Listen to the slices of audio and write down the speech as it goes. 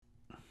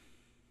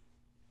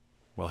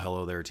Well,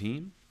 hello there,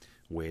 team.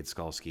 Wade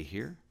Skalski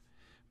here,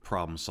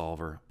 problem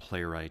solver,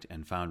 playwright,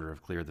 and founder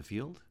of Clear the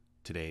Field.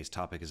 Today's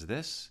topic is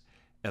this,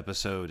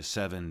 episode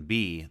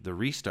 7B, the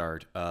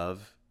restart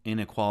of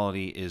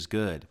Inequality is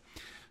Good.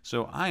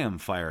 So I am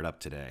fired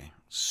up today,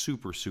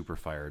 super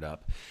fired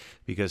up,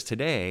 because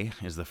today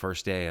is the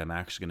first day I'm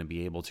actually going to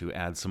be able to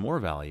add some more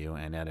value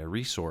and add a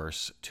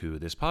resource to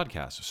this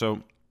podcast.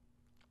 So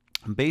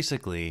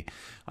basically,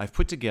 I've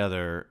put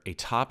together a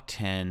top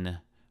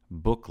 10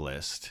 book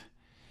list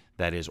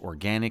that is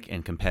organic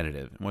and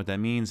competitive. And what that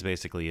means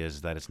basically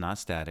is that it's not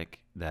static,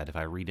 that if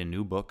I read a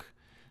new book,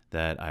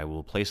 that I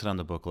will place it on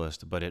the book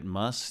list, but it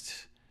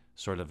must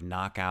sort of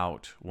knock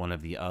out one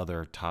of the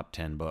other top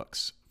 10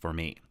 books for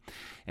me.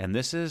 And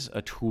this is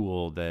a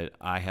tool that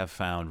I have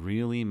found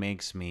really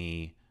makes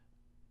me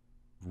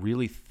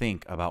really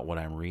think about what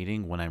I'm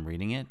reading when I'm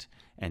reading it,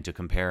 and to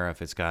compare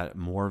if it's got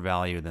more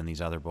value than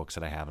these other books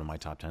that I have in my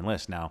top 10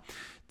 list. Now,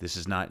 this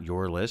is not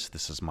your list,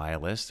 this is my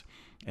list,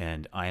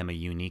 and I am a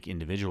unique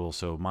individual,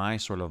 so my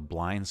sort of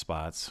blind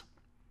spots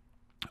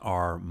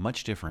are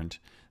much different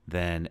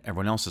than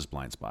everyone else's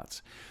blind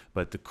spots.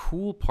 But the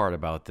cool part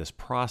about this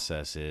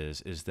process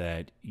is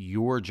that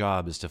your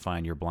job is to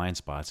find your blind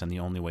spots, and the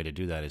only way to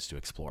do that is to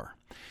explore.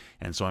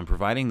 And so I'm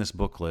providing this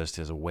book list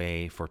as a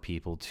way for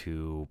people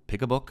to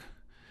pick a book.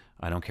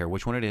 I don't care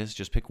which one it is,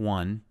 just pick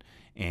one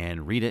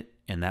and read it,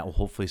 and that will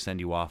hopefully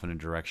send you off in a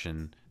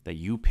direction that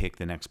you pick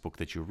the next book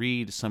that you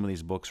read. Some of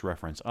these books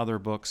reference other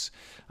books,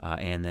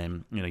 and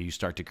then you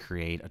start to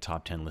create a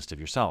top 10 list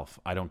of yourself.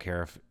 I don't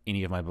care if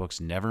any of my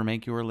books never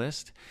make your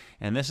list,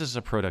 and this is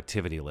a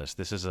productivity list.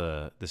 This is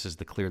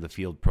the Clear the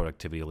Field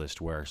productivity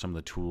list, where some of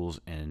the tools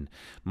and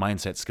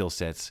mindset, skill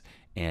sets,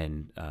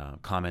 and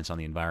comments on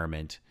the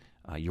environment,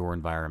 your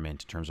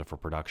environment in terms of for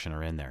production,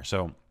 are in there.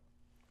 So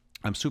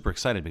I'm super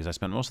excited because I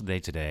spent most of the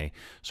day today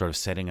sort of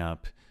setting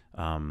up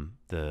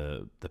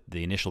the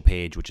initial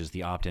page, which is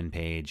the opt-in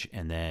page,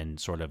 and then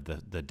sort of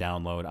the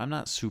download. I'm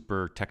not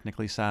super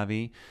technically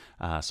savvy,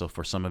 so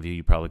for some of you,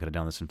 you probably could have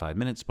done this in 5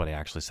 minutes, but I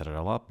actually set it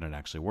all up, and it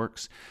actually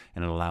works,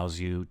 and it allows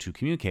you to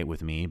communicate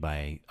with me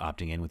by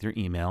opting in with your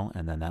email,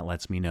 and then that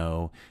lets me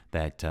know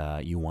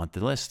that you want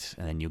the list,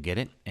 and then you get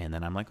it, and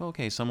then I'm like,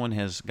 okay, someone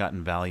has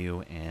gotten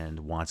value and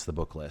wants the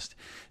book list.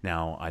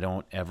 Now, I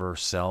don't ever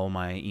sell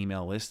my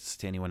email lists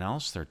to anyone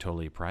else. They're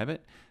totally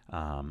private.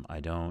 I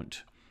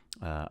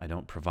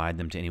don't provide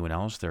them to anyone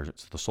else. They're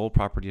the sole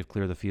property of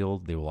Clear the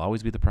Field. They will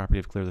always be the property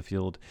of Clear the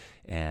Field,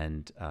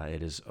 and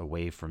it is a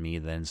way for me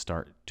then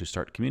start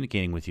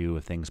communicating with you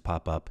if things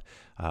pop up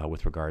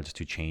with regards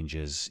to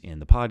changes in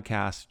the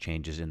podcast,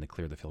 changes in the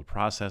Clear the Field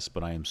process.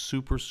 But I am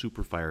super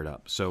fired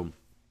up. So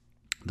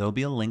there'll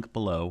be a link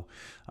below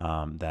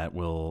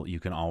you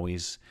can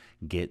always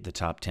get the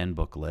top 10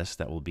 book list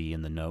that will be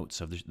in the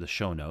notes of the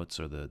show notes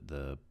or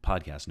the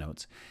podcast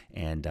notes.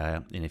 And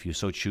if you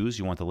so choose,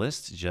 you want the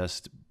list,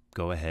 just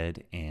go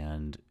ahead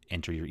and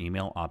enter your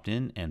email, opt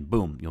in, and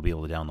boom, you'll be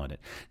able to download it.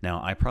 Now,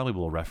 I probably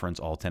will reference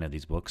all 10 of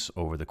these books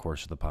over the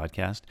course of the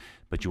podcast,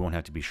 but you won't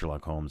have to be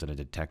Sherlock Holmes and a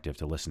detective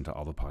to listen to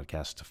all the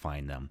podcasts to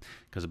find them.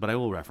 But I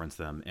will reference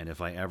them, and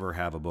if I ever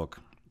have a book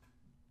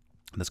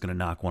that's going to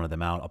knock one of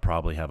them out, I'll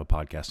probably have a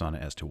podcast on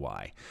it as to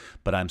why.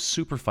 But I'm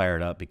super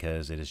fired up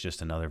because it is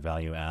just another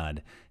value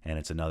add, and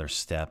it's another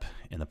step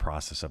in the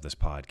process of this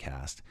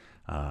podcast.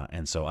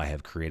 And so I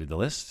have created the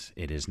list.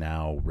 It is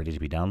now ready to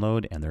be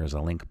downloaded, and there is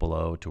a link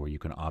below to where you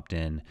can opt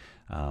in,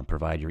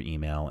 provide your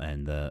email,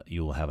 and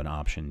you will have an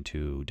option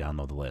to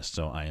download the list.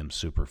 So I am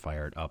super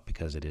fired up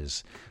because it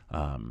is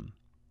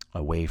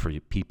a way for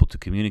people to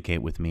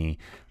communicate with me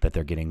that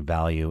they're getting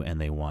value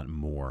and they want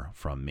more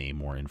from me,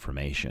 more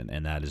information.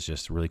 And that is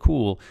just really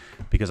cool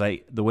because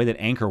the way that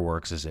Anchor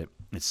works is it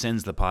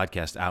sends the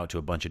podcast out to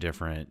a bunch of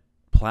different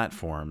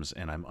platforms,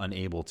 and I'm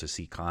unable to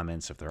see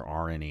comments if there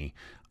are any.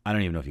 I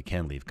don't even know if you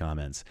can leave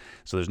comments.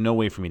 So there's no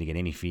way for me to get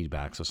any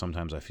feedback. So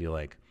sometimes I feel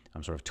like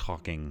I'm sort of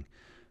talking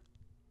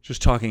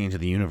into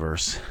the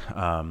universe.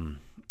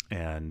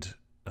 And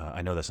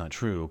I know that's not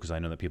true because I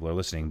know that people are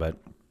listening, but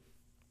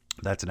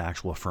that's an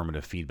actual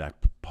affirmative feedback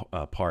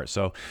part.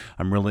 So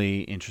I'm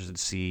really interested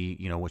to see,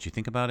 what you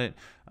think about it.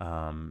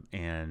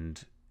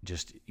 And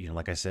just,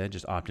 like I said,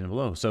 just opt in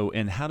below. So,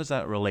 and how does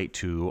that relate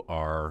to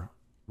our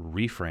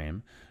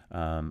reframe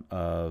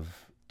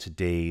of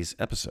today's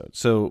episode?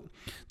 So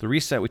the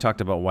reset, we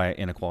talked about why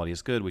inequality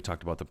is good. We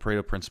talked about the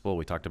Pareto principle.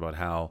 We talked about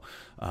how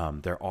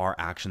there are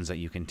actions that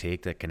you can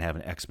take that can have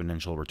an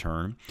exponential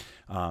return.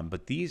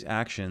 But these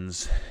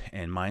actions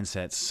and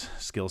mindsets,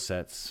 skill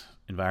sets,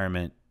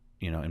 environments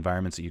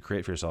that you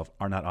create for yourself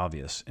are not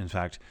obvious. In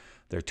fact,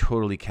 they're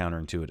totally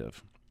counterintuitive.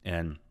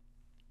 And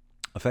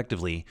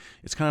effectively,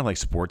 it's kind of like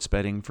sports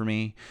betting for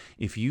me.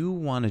 If you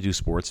want to do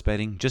sports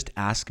betting, just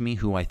ask me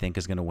who I think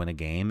is going to win a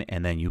game,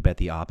 and then you bet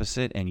the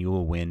opposite, and you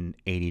will win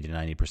 80 to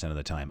 90% of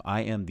the time.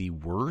 I am the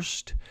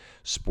worst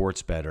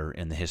sports bettor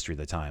in the history of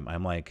the time.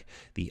 I'm like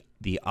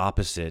the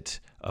opposite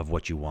of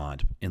what you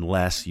want,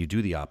 unless you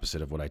do the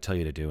opposite of what I tell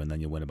you to do, and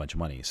then you'll win a bunch of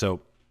money. So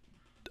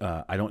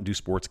I don't do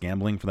sports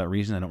gambling for that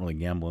reason. I don't really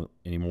gamble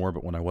anymore.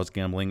 But when I was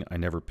gambling, I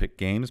never picked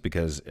games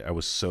because I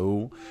was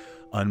so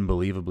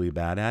unbelievably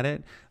bad at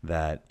it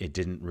that it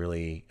didn't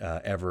really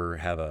ever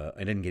have I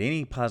didn't get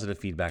any positive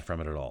feedback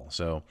from it at all.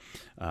 So,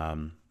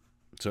 but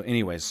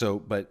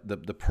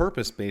the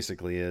purpose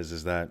basically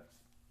is that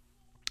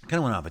I kind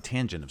of went off a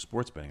tangent of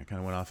sports betting. I kind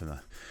of went off in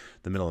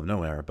the middle of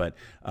nowhere, but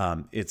I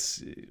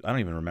don't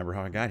even remember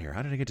how I got here.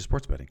 How did I get to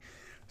sports betting?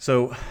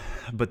 So,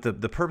 but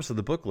the purpose of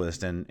the book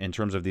list, and in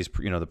terms of these,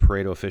 the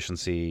Pareto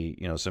efficiency,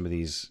 some of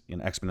these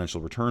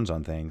exponential returns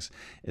on things,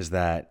 is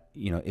that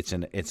it's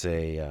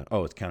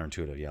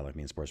counterintuitive. Yeah, like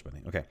me in sports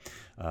betting. Okay,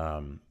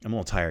 I'm a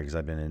little tired because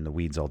I've been in the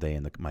weeds all day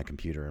in my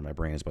computer, and my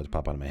brain is about to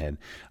pop out of my head.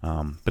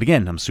 But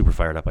again, I'm super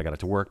fired up. I got it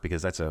to work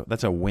because that's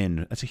a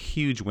win. That's a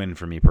huge win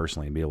for me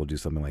personally to be able to do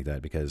something like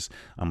that because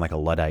I'm like a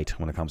Luddite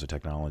when it comes to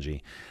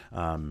technology,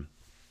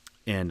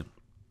 and.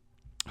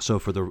 So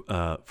for the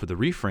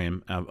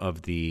reframe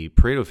of the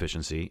Pareto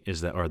efficiency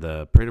or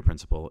the Pareto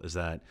principle is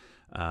that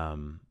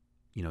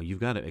you've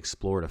got to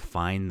explore to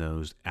find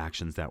those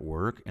actions that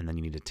work, and then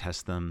you need to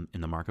test them in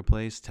the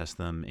marketplace, test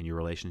them in your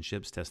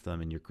relationships, test them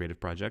in your creative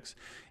projects,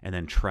 and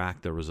then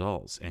track the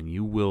results. And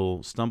you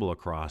will stumble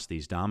across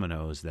these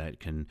dominoes that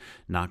can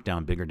knock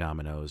down bigger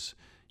dominoes.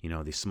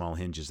 These small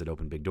hinges that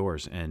open big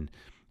doors, and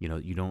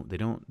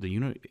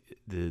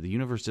the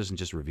universe doesn't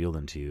just reveal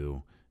them to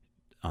you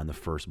on the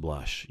first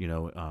blush.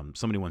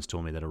 Somebody once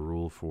told me that a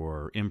rule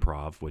for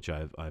improv, which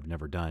I've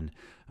never done,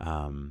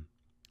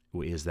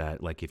 is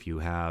that like if you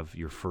have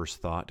your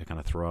first thought to kind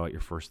of throw out your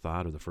first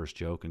thought or the first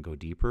joke and go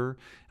deeper.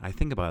 I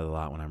think about it a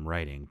lot when I'm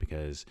writing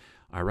because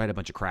I write a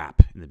bunch of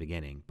crap in the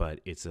beginning,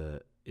 but it's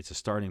a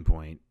starting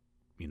point,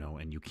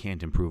 and you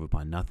can't improve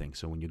upon nothing.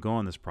 So when you go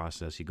on this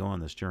process, you go on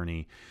this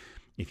journey,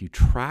 if you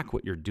track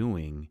what you're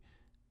doing,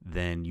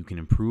 then you can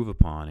improve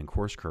upon and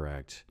course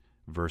correct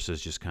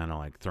versus just kind of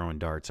like throwing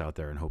darts out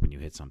there and hoping you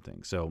hit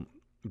something. So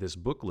this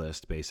book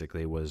list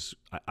basically was,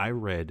 I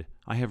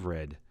have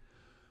read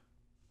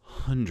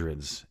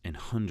hundreds and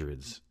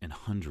hundreds and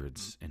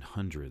hundreds and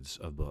hundreds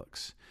of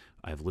books.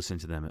 I've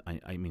listened to them.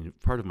 I mean,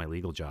 part of my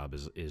legal job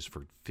is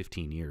for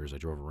 15 years. I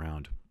drove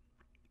around,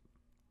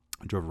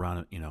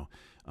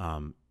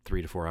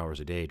 3 to 4 hours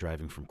a day,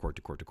 driving from court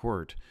to court to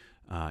court,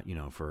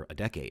 for a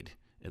decade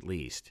at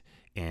least.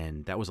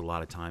 And that was a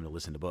lot of time to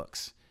listen to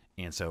books.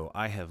 And so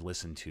I have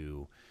listened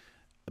to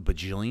a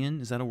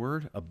bajillion, is that a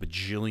word? A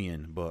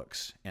bajillion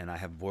books. And I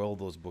have boiled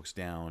those books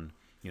down,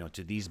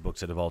 to these books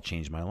that have all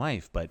changed my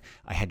life. But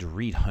I had to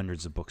read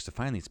hundreds of books to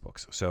find these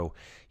books. So,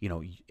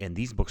 and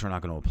these books are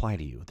not going to apply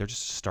to you. They're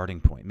just a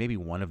starting point. Maybe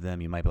one of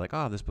them you might be like,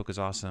 oh, this book is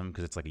awesome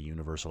because it's like a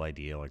universal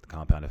idea, like the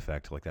compound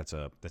effect. Like that's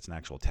an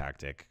actual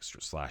tactic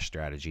 /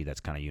 strategy that's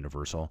kind of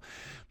universal.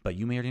 But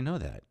you may already know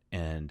that.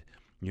 And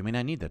you may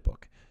not need that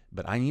book.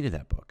 But I needed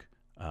that book.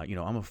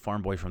 I'm a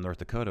farm boy from North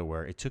Dakota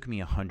where it took me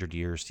 100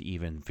 years to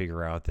even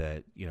figure out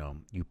that,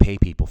 you pay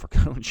people for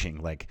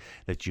coaching, like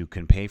that you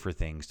can pay for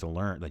things to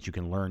learn, that you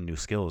can learn new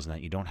skills and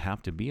that you don't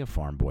have to be a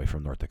farm boy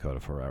from North Dakota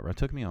forever. It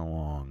took me a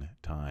long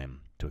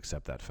time to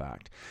accept that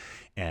fact.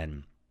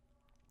 And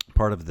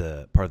part of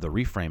the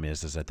reframe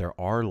is that there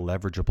are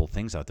leverageable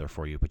things out there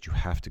for you, but you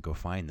have to go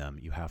find them.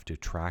 You have to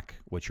track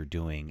what you're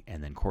doing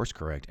and then course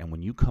correct. And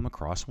when you come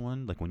across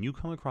one, like when you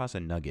come across a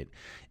nugget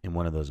in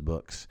one of those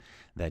books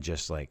that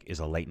just like is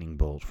a lightning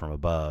bolt from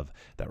above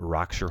that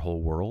rocks your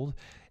whole world,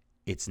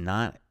 it's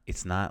not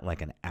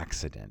like an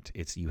accident.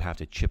 It's you have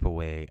to chip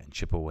away and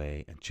chip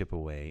away and chip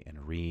away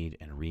and read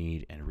and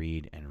read and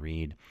read and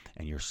read,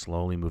 and you're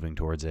slowly moving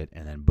towards it,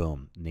 and then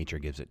boom, nature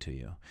gives it to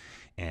you.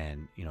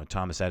 And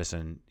Thomas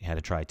Edison had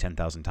to try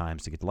 10,000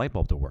 times to get the light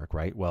bulb to work,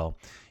 right? Well,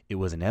 it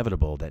was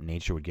inevitable that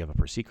nature would give up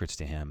her secrets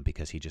to him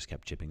because he just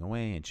kept chipping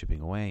away and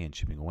chipping away and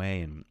chipping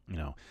away. And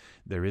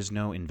there is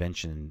no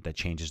invention that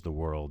changes the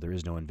world. There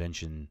is no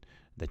invention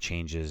that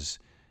changes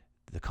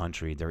the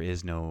country. There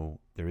is no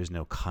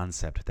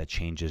concept that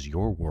changes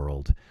your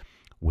world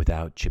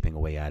without chipping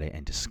away at it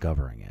and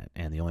discovering it.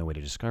 And the only way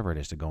to discover it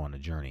is to go on a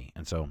journey.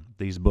 And so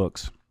these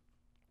books,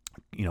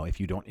 if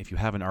you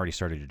haven't already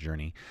started your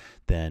journey,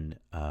 then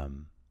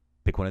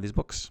pick one of these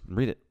books and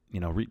read it.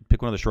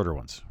 Pick one of the shorter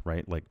ones,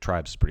 right? Like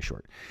Tribes is pretty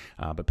short,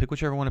 but pick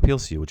whichever one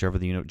appeals to you, whichever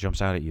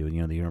jumps out at you.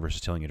 The universe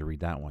is telling you to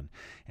read that one.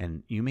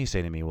 And you may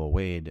say to me, "Well,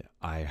 Wade,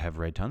 I have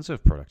read tons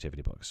of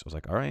productivity books." I was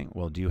like, "All right,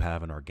 well, do you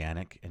have an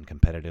organic and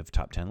competitive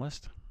top 10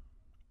 list?"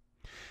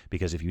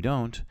 Because if you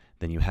don't,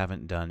 then you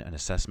haven't done an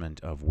assessment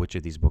of which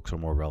of these books are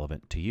more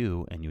relevant to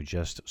you, and you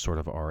just sort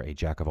of are a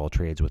jack of all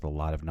trades with a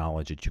lot of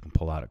knowledge that you can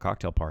pull out at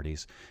cocktail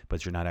parties,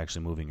 but you're not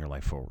actually moving your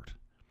life forward.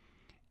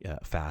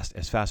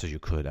 As fast as you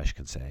could, I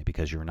should say,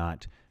 because you're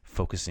not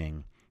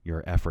focusing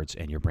your efforts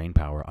and your brain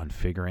power on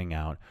figuring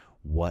out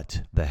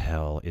what the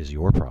hell is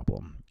your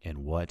problem and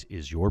what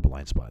is your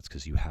blind spots,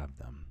 because you have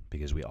them,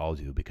 because we all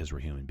do, because we're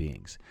human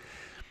beings.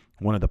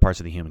 One of the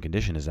parts of the human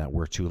condition is that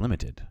we're too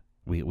limited.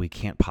 We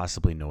can't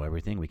possibly know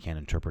everything. We can't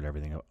interpret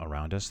everything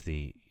around us.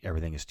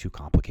 Everything is too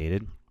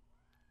complicated.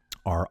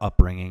 our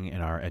upbringing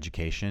and our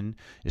education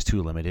is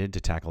too limited to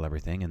tackle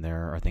everything, and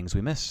there are things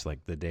we miss, like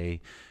the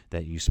day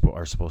that you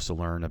are supposed to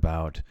learn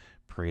about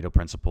Pareto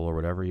principle or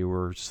whatever, you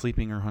were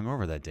sleeping or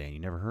hungover that day, and you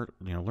never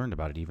learned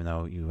about it, even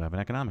though you have an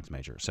economics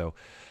major. So,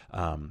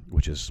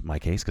 which is my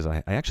case, because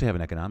I actually have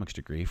an economics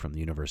degree from the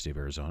University of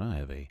Arizona. I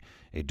have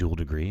a dual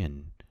degree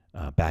in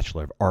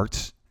Bachelor of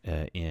Arts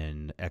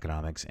in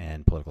economics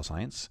and political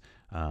science.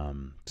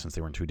 Since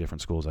they were in two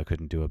different schools, I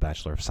couldn't do a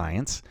Bachelor of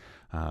Science.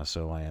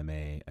 So I am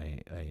a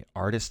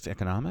artist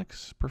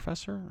economics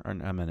professor, or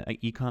I'm an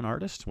econ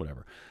artist,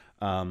 whatever.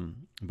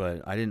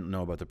 But I didn't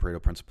know about the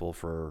Pareto principle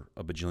for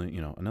a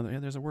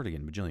bajillion, there's a word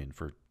again, bajillion,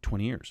 for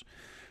 20 years.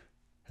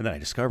 And then I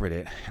discovered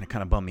it, and it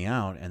kind of bummed me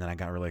out. And then I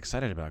got really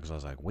excited about it, because I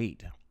was like,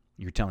 wait,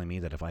 you're telling me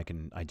that if I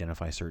can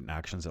identify certain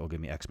actions that will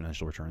give me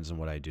exponential returns in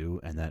what I do,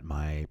 and that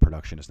my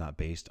production is not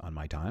based on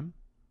my time?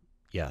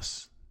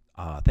 Yes.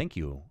 Thank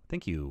you,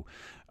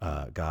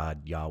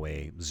 God,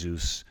 Yahweh,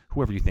 Zeus,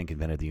 whoever you think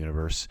invented the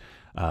universe,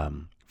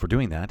 for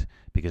doing that,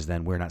 because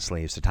then we're not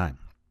slaves to time.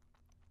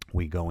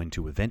 We go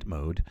into event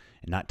mode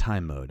and not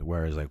time mode,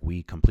 whereas like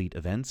we complete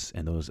events,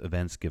 and those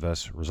events give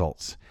us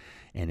results.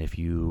 And if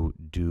you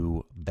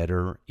do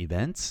better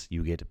events,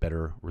 you get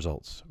better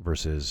results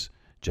versus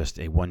just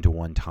a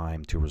 1-to-1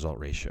 time to result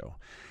ratio.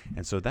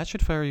 And so that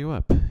should fire you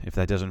up. If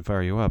that doesn't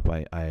fire you up,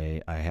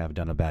 I have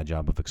done a bad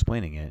job of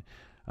explaining it.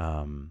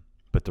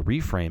 But the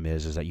reframe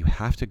is that you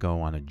have to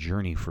go on a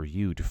journey for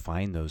you to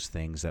find those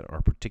things that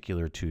are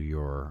particular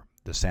to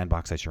the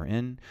sandbox that you're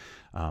in,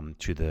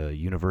 to the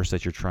universe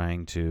that you're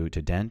trying to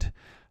dent,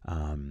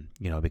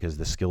 because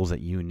the skills that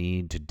you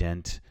need to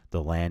dent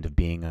the land of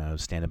being a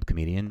stand-up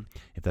comedian,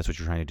 if that's what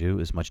you're trying to do,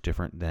 is much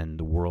different than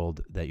the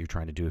world that you're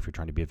trying to do if you're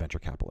trying to be a venture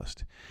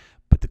capitalist.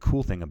 But the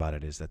cool thing about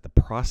it is that the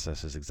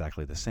process is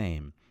exactly the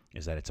same,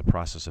 is that it's a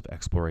process of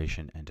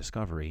exploration and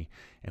discovery.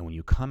 And when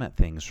you come at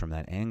things from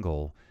that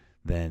angle,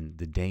 then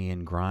the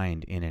day-in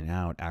grind, in and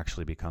out,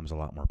 actually becomes a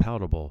lot more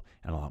palatable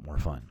and a lot more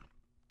fun.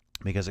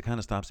 Because it kind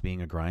of stops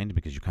being a grind,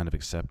 because you kind of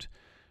accept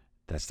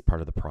that's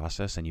part of the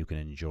process, and you can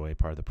enjoy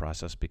part of the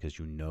process because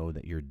you know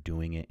that you're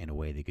doing it in a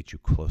way that gets you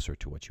closer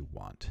to what you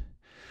want.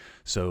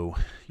 So,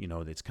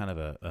 it's kind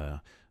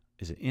of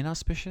is it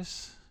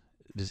inauspicious?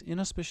 Does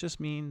inauspicious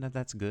mean that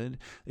that's good?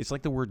 It's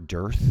like the word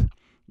dearth.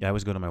 Yeah, I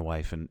always go to my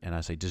wife and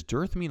I say, does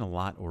dearth mean a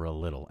lot or a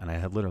little? And I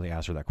have literally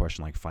asked her that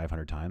question like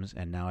 500 times.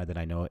 And now that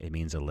I know it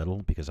means a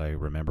little, because I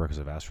remember, because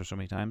I've asked her so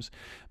many times.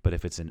 But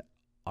if it's an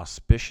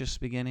auspicious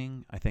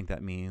beginning, I think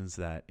that means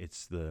that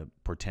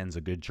portends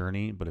a good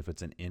journey. But if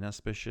it's an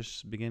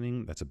inauspicious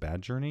beginning, that's a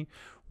bad journey.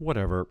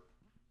 Whatever.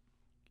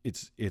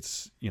 It's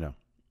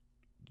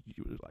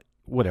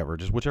whatever.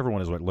 Just whichever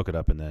one is what, look it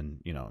up, and then,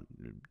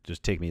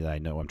 just take me that I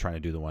know I'm trying to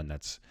do the one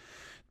that's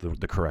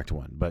the correct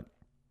one. But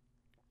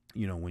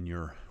when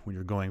you're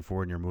going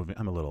forward and you're moving,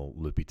 I'm a little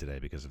loopy today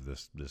because of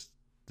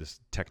this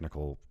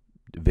technical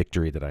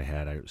victory that I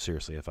had.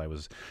 Seriously, if I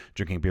was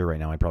drinking beer right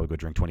now, I'd probably go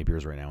drink 20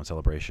 beers right now in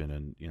celebration,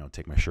 and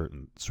take my shirt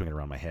and swing it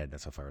around my head.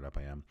 That's how fired up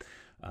I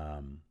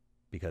am.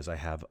 Because I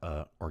have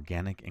a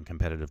organic and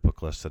competitive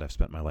book list that I've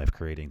spent my life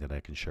creating that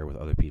I can share with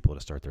other people to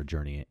start their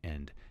journey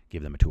and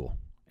give them a tool.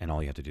 And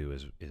all you have to do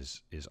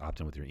is opt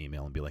in with your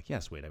email and be like,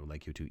 yes, wait, I would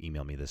like you to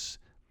email me this,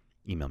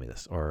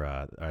 or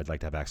I'd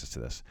like to have access to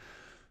this.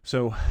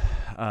 So,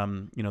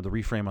 the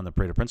reframe on the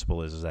Pareto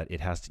principle is that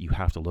you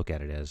have to look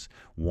at it as,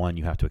 1,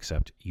 you have to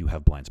accept you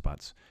have blind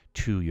spots.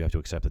 2, you have to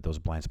accept that those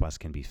blind spots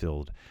can be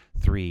filled.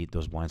 3,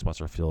 those blind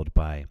spots are filled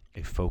by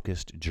a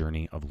focused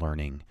journey of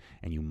learning,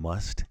 and you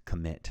must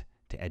commit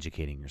to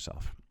educating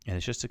yourself. And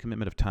it's just a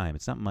commitment of time.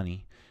 It's not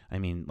money. I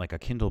mean, like a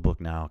Kindle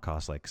book now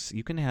costs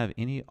you can have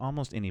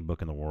almost any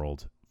book in the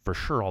world, for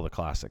sure, all the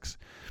classics,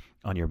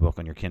 on your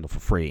Kindle for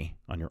free,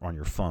 on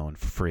your phone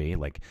for free.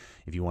 Like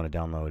if you want to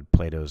download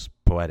Plato's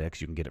Poetics,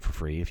 you can get it for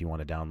free. If you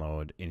want to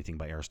download anything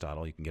by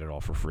Aristotle, you can get it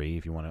all for free.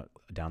 If you want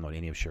to download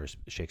any of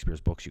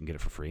Shakespeare's books, you can get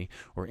it for free,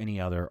 or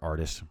any other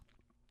artist.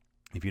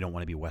 If you don't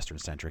want to be Western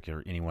centric,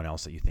 or anyone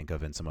else that you think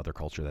of in some other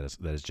culture that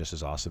is just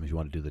as awesome. If you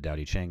want to do the Tao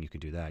Te Ching, you can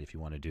do that. If you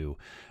want to do,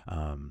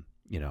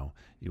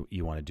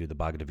 you want to do the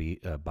Bhagavad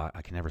Gita,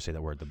 I can never say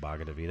that word, the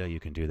Bhagavad Gita, you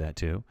can do that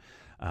too.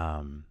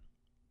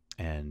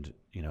 And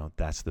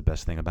that's the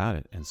best thing about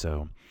it. And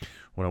so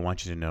what I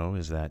want you to know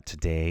is that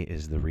today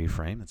is the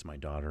reframe. It's my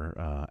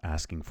daughter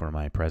asking for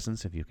my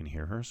presence, if you can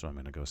hear her. So I'm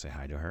going to go say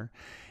hi to her.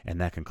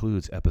 And that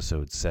concludes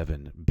episode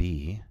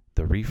 7B,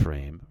 the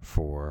reframe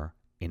for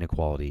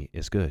Inequality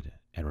is Good.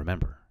 And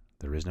remember,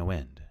 there is no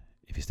end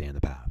if you stay in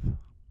the path.